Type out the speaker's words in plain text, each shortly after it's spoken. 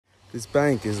This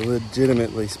bank is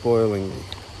legitimately spoiling me.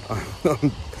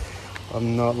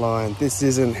 I'm not lying. This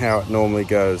isn't how it normally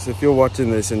goes. If you're watching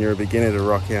this and you're a beginner to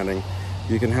rockhounding,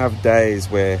 you can have days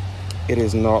where it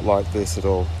is not like this at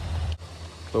all.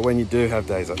 But when you do have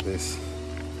days like this,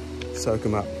 soak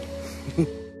them up.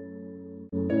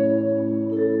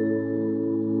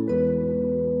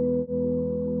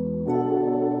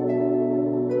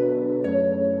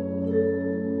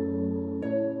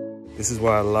 This is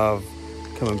why I love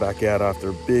coming back out after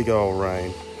a big old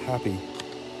rain. Happy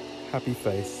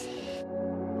face.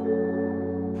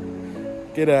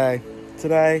 G'day.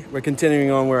 Today we're continuing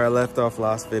on where I left off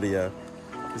last video.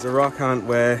 It's a rock hunt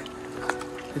where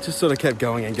it just sort of kept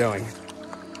going and going.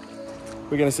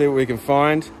 We're gonna see what we can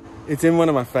find. It's in one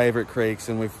of my favorite creeks,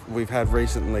 and we've had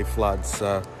recently floods,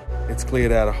 so it's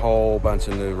cleared out a whole bunch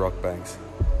of new rock banks.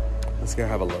 Let's go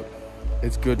have a look.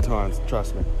 It's good times,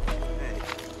 trust me.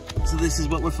 So this is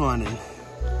what we're finding.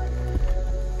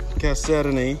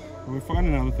 Chalcedony. We're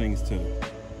finding other things too.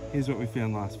 Here's what we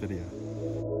found last video.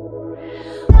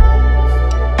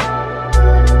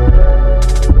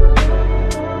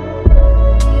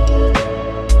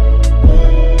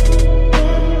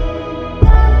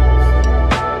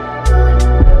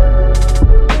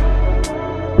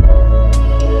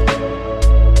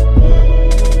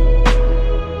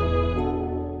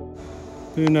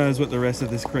 Who knows what the rest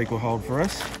of this creek will hold for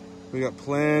us. We got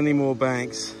plenty more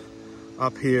banks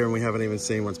up here and we haven't even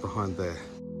seen what's behind there.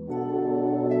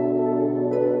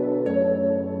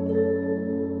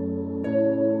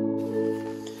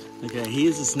 Okay,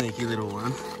 here's a sneaky little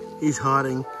one. He's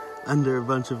hiding under a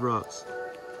bunch of rocks.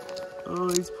 Oh,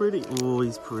 he's pretty. Oh,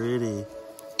 he's pretty.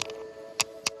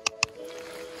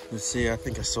 Let's see, I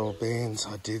think I saw bands.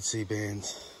 I did see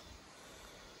bands.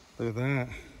 Look at that.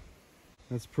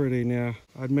 That's pretty. Now,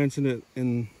 I'd mentioned it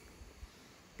in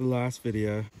the last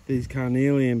video. These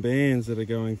carnelian bands that are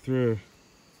going through,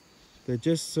 they're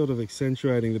just sort of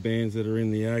accentuating the bands that are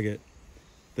in the agate.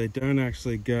 They don't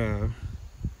actually go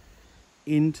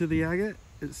into the agate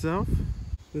itself.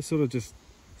 They're sort of just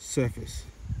surface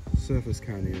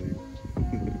carnelian.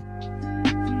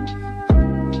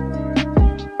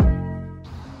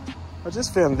 I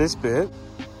just found this bit.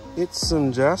 It's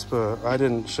some jasper. I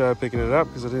didn't show picking it up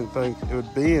because I didn't think it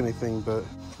would be anything, but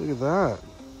look at that.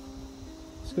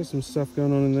 It's got some stuff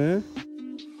going on in there.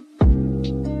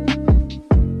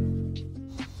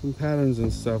 Some patterns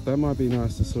and stuff. That might be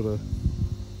nice to sort of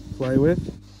play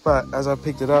with. But as I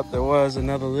picked it up, there was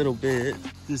another little bit.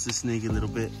 Just a sneaky little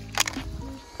bit.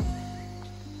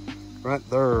 Right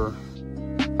there.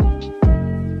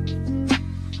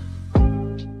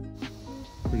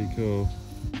 Pretty cool.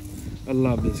 I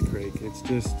love this creek. It's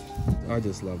just, I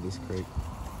just love this creek.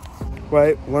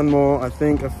 Wait, one more. I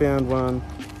think I found one.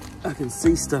 I can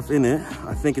see stuff in it.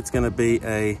 I think it's gonna be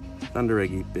a thunder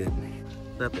eggy bit.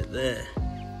 That bit there.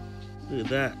 Look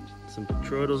at that. Some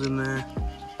petroidals in there.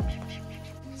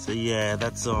 So yeah,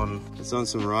 that's on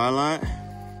some rhyolite.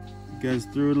 It goes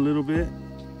through it a little bit.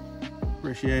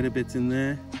 Brecciator bits in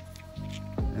there.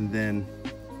 And then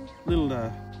little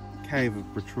cave of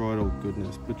botryoidal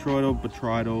goodness.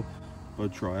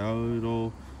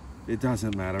 Botryoidal. It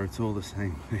doesn't matter, it's all the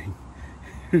same thing.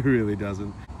 It really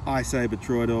doesn't. I say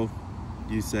botryoidal,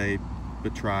 you say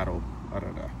botryoidal. I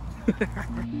don't know.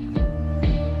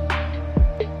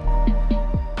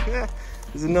 Yeah,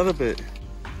 there's another bit.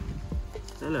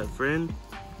 Hello, friend.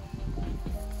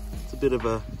 It's a bit of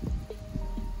a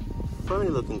funny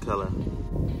looking color.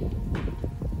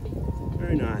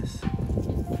 Very nice.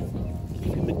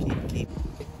 Keep him a keep.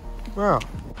 Wow,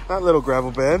 that little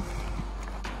gravel bed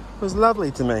was lovely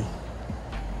to me.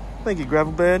 Thank you,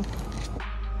 gravel bed.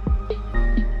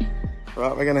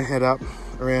 Right, we're gonna head up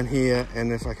around here,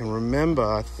 and if I can remember,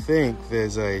 I think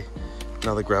there's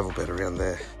another gravel bed around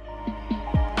there.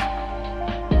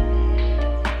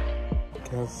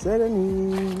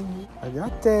 Chalcedony,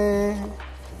 Agate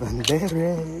Thunder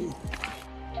Egg.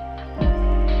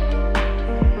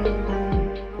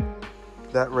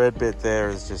 That red bit there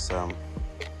is just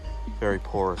very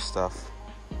porous stuff.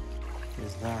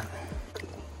 Is that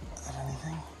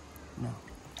anything? No.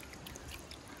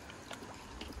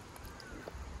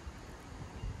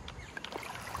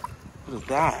 What is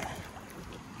that?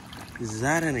 Is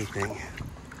that anything?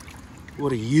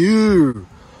 What are you?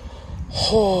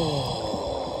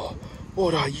 Oh,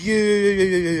 what are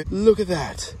you? Look at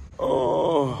that.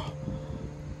 Oh,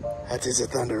 that is a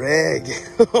thunder egg.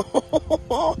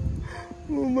 Oh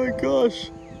my gosh.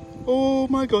 Oh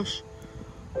my gosh.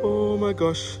 Oh my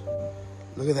gosh.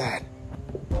 Look at that.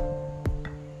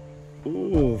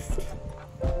 Oof.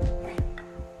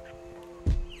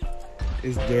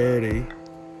 It's dirty.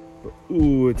 But,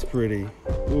 ooh, it's pretty.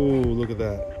 Ooh, look at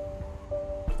that.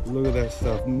 Look at that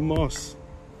stuff. Moss.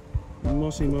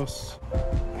 Mossy moss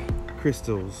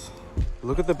crystals.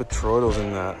 Look at the petroidals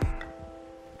in that.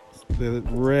 They're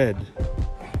red.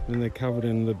 And they're covered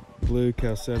in the blue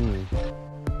chalcedony.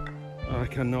 I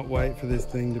cannot wait for this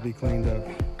thing to be cleaned up.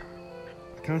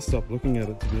 I can't stop looking at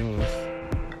it, to be honest.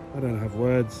 I don't have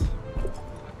words.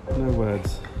 No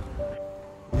words.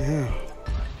 Yeah.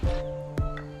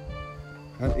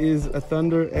 That is a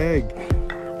thunder egg.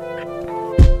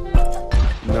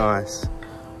 Nice.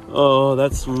 Oh,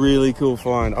 that's really cool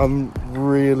find. I'm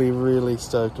really, really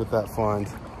stoked with that find.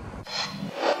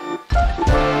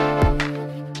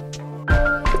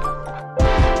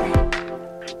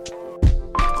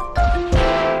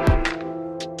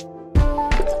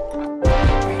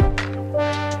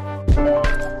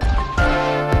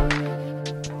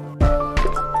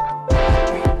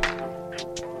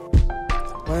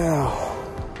 Wow.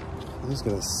 I'm just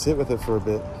gonna sit with it for a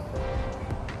bit.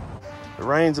 The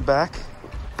rains are back.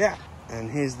 Yeah,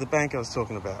 and here's the bank I was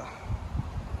talking about.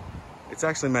 It's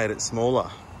actually made it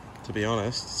smaller, to be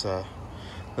honest, so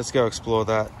let's go explore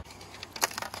that.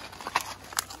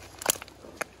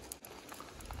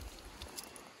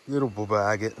 Little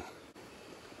bubba agate.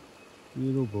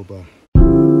 Little bubba.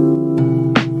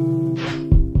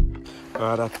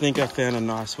 Alright, I think I found a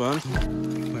nice one.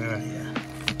 Where are you?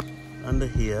 Under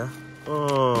here.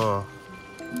 Oh.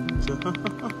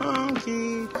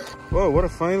 Whoa, what a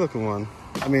funny looking one.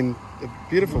 I mean, a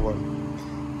beautiful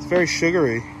one. It's very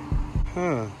sugary.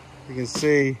 Huh. You can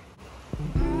see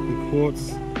the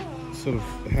quartz, sort of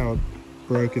how it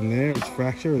broke in there. Its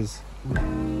fracture is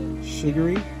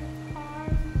sugary.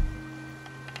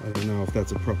 I don't know if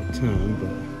that's a proper term,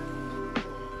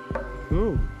 but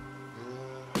cool.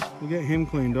 We'll get him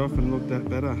cleaned off and look that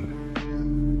better.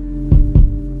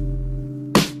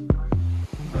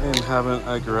 I'm having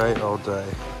a great old day.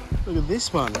 Look at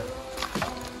this one. Look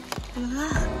at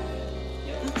that.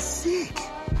 That's sick.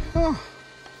 Oh,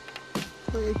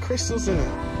 look at crystals in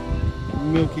it.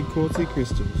 Milky quartzy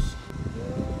crystals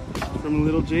from a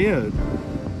little geode.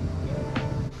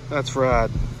 That's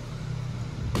rad.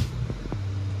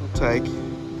 I'll take.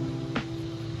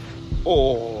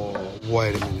 Oh,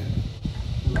 wait a minute.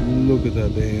 Look at the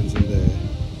bands in there.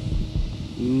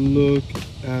 Look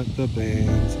at the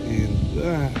bands in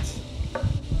that.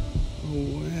 Oh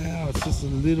wow, it's just a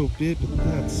little bit, but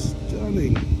that's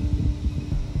stunning.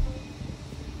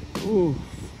 Oh,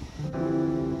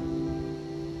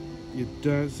 you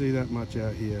don't see that much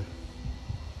out here.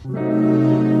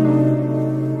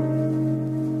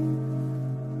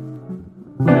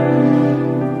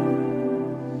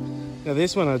 Now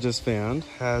this one I just found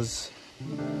has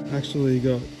actually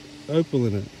got opal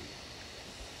in it.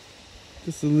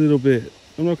 Just a little bit.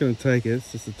 I'm not going to take it,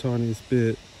 it's just the tiniest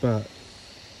bit, but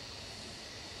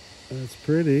that's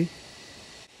pretty.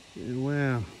 Yeah,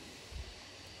 wow.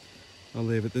 I'll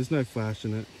leave it. There's no flash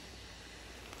in it.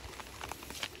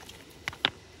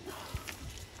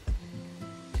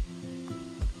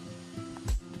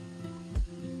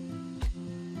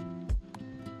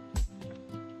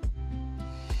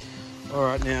 All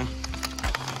right, now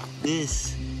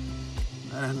this,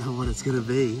 I don't know what it's going to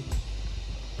be.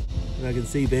 But I can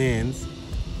see bands.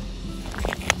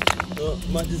 Oh,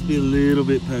 might just be a little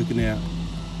bit poking out.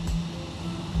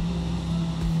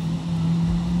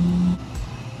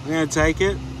 I'm gonna take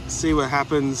it, see what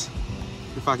happens.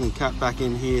 If I can cut back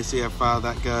in here, see how far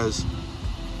that goes.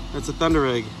 That's a thunder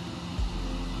egg.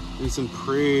 And some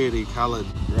pretty coloured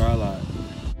rhyolite.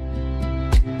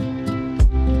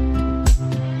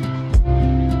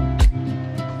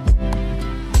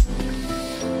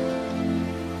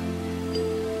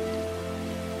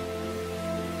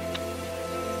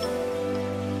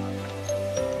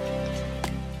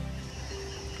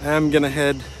 I'm gonna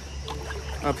head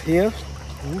up here.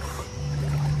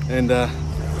 Oof. And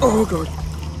oh god,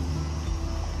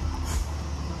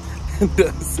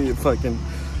 and see if I can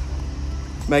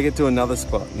make it to another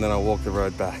spot, and then I'll walk the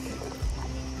road back.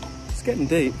 It's getting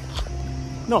deep,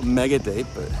 not mega deep,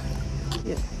 but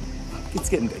yeah, it's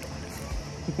getting deep.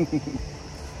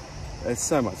 It's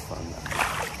so much fun though.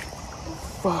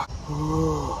 Fuck.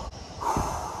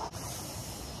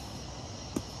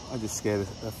 I just scared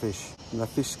a fish, and the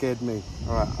fish scared me.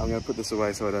 All right, I'm gonna put this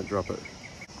away so I don't drop it.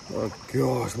 Oh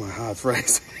gosh, my heart's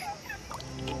racing.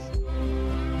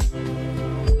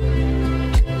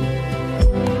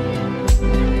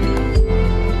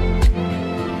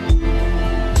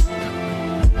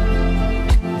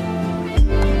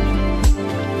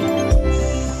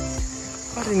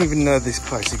 I didn't even know this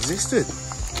place existed.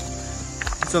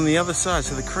 It's on the other side,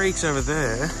 so the creek's over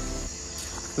there.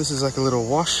 This is like a little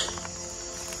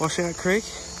washout creek.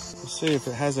 We'll see if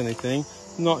it has anything.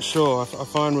 Not sure. I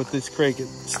find with this creek it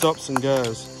stops and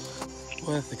goes.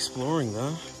 Worth exploring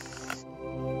though.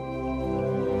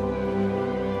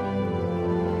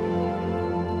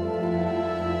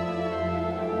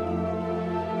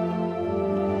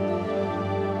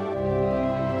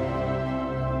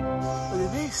 Look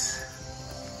at this.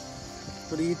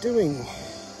 What are you doing?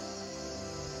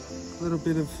 A little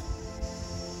bit of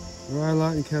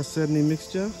rhyolite and chalcedony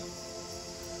mixture.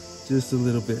 Just a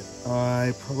little bit.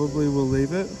 I probably will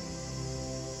leave it,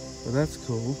 but that's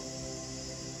cool.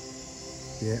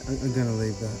 Yeah, I'm gonna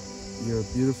leave that. You're a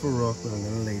beautiful rock, but I'm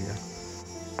gonna leave you.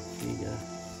 Here you go.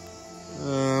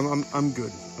 I'm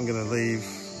good. I'm gonna leave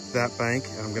that bank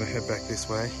and I'm gonna head back this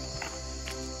way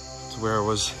to where I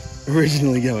was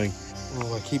originally going.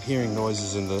 Oh, I keep hearing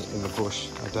noises in the bush.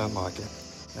 I don't like it.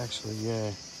 Actually,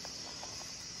 yeah.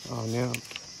 Oh, now.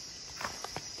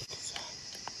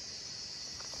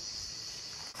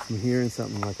 I'm hearing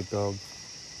something like a dog.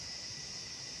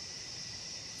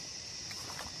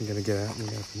 I'm gonna get out in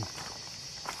the open.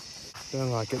 Don't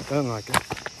like it, don't like it.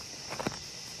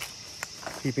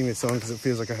 Keeping this on because it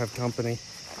feels like I have company.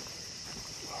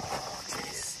 Oh,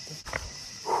 jeez.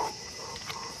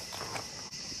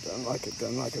 Don't like it,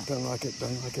 don't like it, don't like it,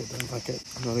 don't like it, don't like it.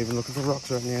 I'm not even looking for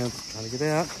rocks right now. I'm trying to get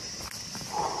out.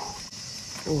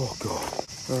 Oh, God.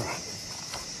 All right.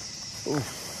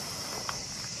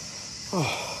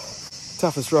 Oh.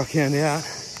 Toughest rockhound out.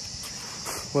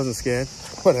 Wasn't scared.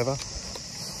 Whatever.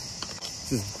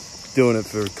 Just doing it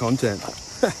for content.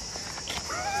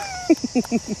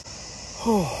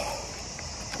 Oh,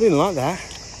 I didn't like that.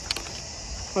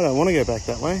 I don't want to go back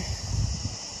that way.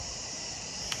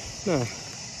 No.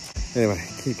 Anyway,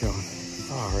 keep going.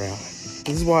 Far out.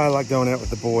 This is why I like going out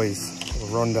with the boys, or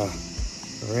Rhonda,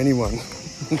 or anyone.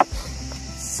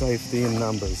 Safety in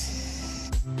numbers.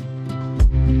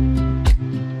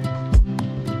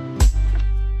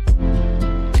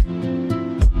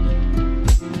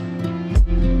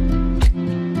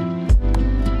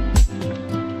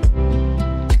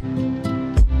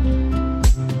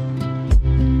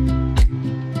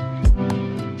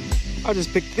 I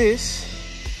just picked this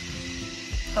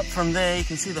up from there. You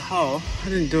can see the hole. I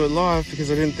didn't do it live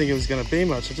because I didn't think it was going to be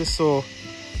much. I just saw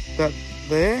that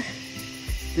there.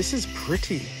 This is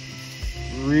pretty,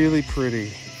 really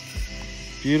pretty,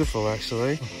 beautiful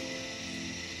actually.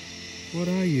 What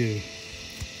are you?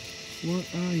 What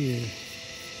are you?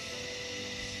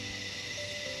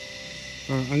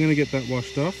 All right, I'm going to get that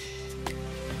washed off.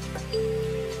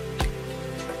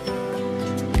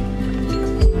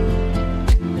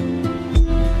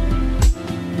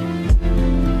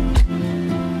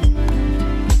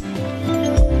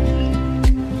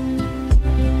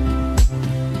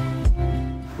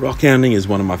 Rockhounding is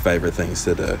one of my favourite things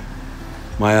to do.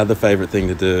 My other favourite thing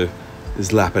to do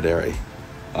is lapidary.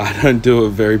 I don't do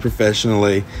it very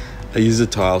professionally. I use a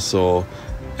tile saw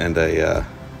and a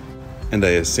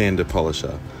sander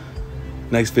polisher.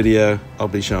 Next video, I'll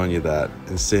be showing you that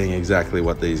and seeing exactly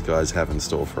what these guys have in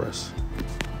store for us.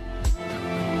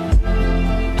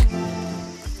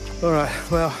 All right,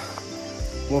 well,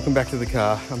 welcome back to the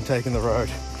car. I'm taking the road.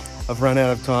 I've run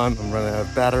out of time, I'm running out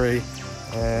of battery,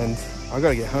 and I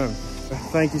gotta get home.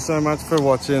 Thank you so much for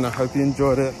watching. I hope you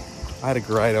enjoyed it. I had a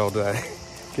great old day.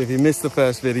 If you missed the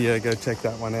first video, go check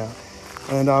that one out.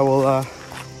 And I will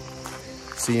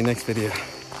see you next video.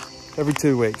 Every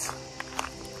 2 weeks.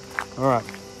 All right,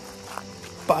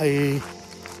 bye.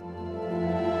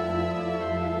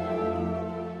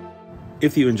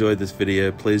 If you enjoyed this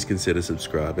video, please consider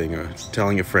subscribing or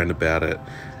telling a friend about it.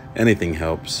 Anything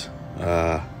helps.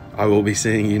 I will be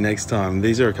seeing you next time.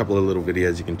 These are a couple of little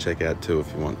videos you can check out too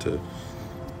if you want to.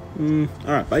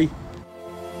 All right, bye.